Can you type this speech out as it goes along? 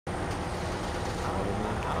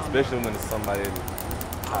especially when it's somebody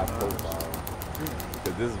high profile.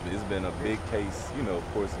 Because it's been a big case, you know,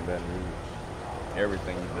 of course, in Baton Rouge.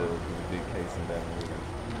 Everything he does is a big case in Baton Rouge.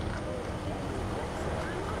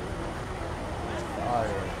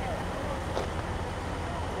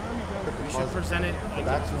 You should present it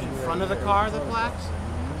like in front of the car, the plaques.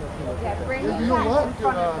 Yeah, bring the plaque in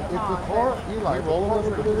front of the car. If the car, Eli, roll a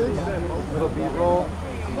little bit of this, little B-roll,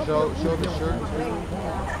 show the shirt too.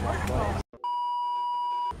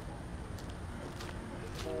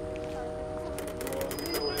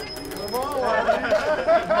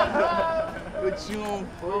 What you on,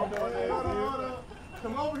 bro?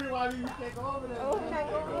 Come over here, why do you take over there? Okay,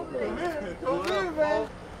 go over there. Come here, man.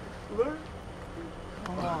 Look.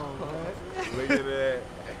 Come on, man. Look at that.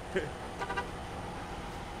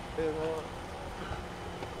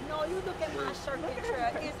 No, you look at my shirt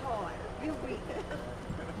picture. It's hard. You weak.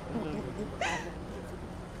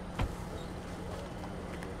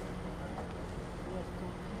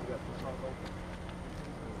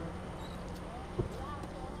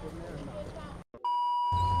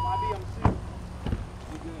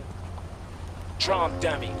 Drum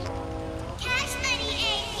dummy. Cash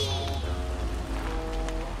money,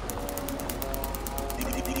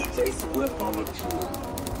 DJ Swift on the tour.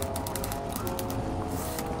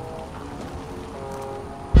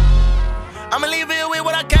 I'ma leave it with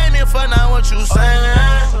what I came in for, not what you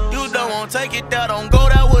saying. You don't want to take it there, don't go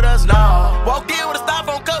there with us now. Walked in with a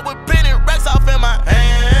styrofoam cup with penny racks off in my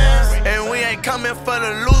hands. And we ain't coming for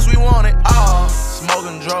the loose, we want it all.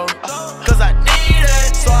 Smoking drugs, cause I need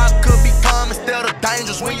it. So I could be calm instead of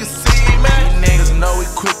dangerous when you see me. You niggas know we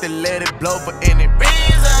quick to let it blow for any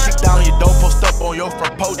reason. Kick down your door, post up on your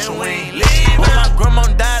front porch and we ain't leaving. When my grandma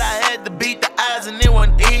died, I had to beat the eyes and it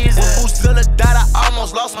wasn't easy. When Bootzilla died, I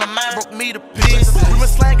almost lost my mind, broke me to pieces. We been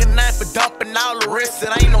slanging knife for dumping all the risks,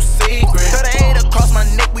 it ain't no secret. 38 across my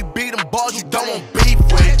neck, we beat them bars you don't want beef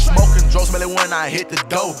with. Smoking drugs, smell it when I hit the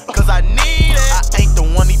dough, cause I need it. I ain't the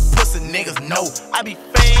one these pussy niggas know. I be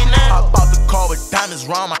fiendin'. Hop out the car with diamonds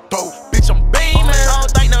round my throat. Bitch, I'm beaming. I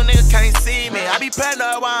don't think no nigga can't see me. I be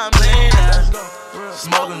paranoid while I'm leaning.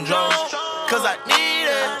 Smoking drugs, cause I need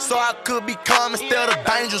it. So I could be calm instead of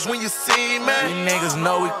dangerous when you see me. You niggas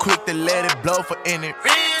know we quick to let it blow for any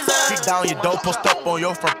reason. Kick down your door, post up on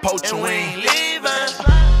your front porch and we ain't leaving.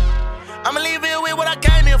 I'ma leave it with what I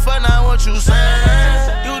came in for, not what you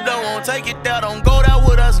saying. You don't want to take it there, don't go there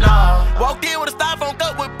with us now. Walked in with a styrofoam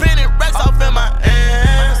cup with penny racks off in my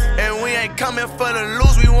hands. And we ain't coming for the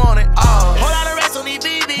loose, we want it all. Whole lot of racks on these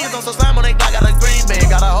BBs, on some slime on they Glock, got a green bag.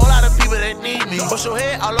 Got a whole lot of people that need me. Push your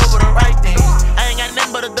head all over the right thing. I ain't got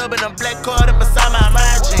nothing but a dub and a black card up beside my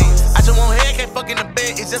jeans. I just want head, can't fuck in the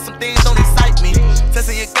bed, it's just some things don't excite me.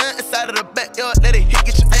 Testing your gun inside of the backyard, let it hit,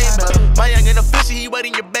 get your aim up. My young and official, he wait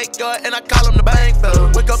in your backyard, and I call him the bank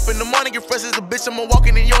though. Wake up in the morning, get fresh as a bitch, I'ma walk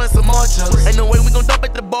in and you and some more chucks. Ain't no way we gon' dump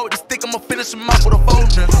at the boat with the stick, I'ma finish him off with a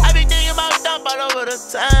Folger. I be thinking about dump all over the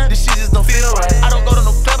time, this shit just don't feel right. I don't go to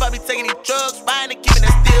no club, I be taking these drugs, riding and keeping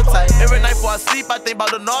that steel tight. Every night before I sleep, I think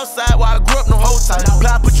about the north side, where I grew up no whole time. Play,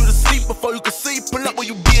 I put you to sleep before you can see, pull up where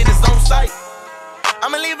you be in his own sight.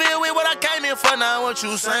 I'ma leave it with what I came in for, not what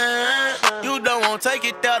you saying. You don't want to take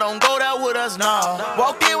it there, don't go there with us now.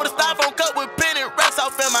 Walked in with a styrofoam cup with penny racks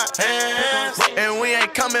off in my hands. And we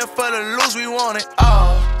ain't coming for the loose, we want it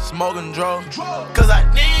all. Smoking drugs, cause I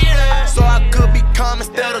need it. So I could be calm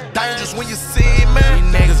instead of dangerous when you see me. You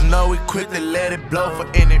niggas know we quick to let it blow for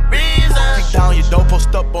any reason. Kick down your door,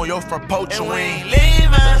 post up on your front porch and we ain't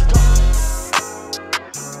leaving.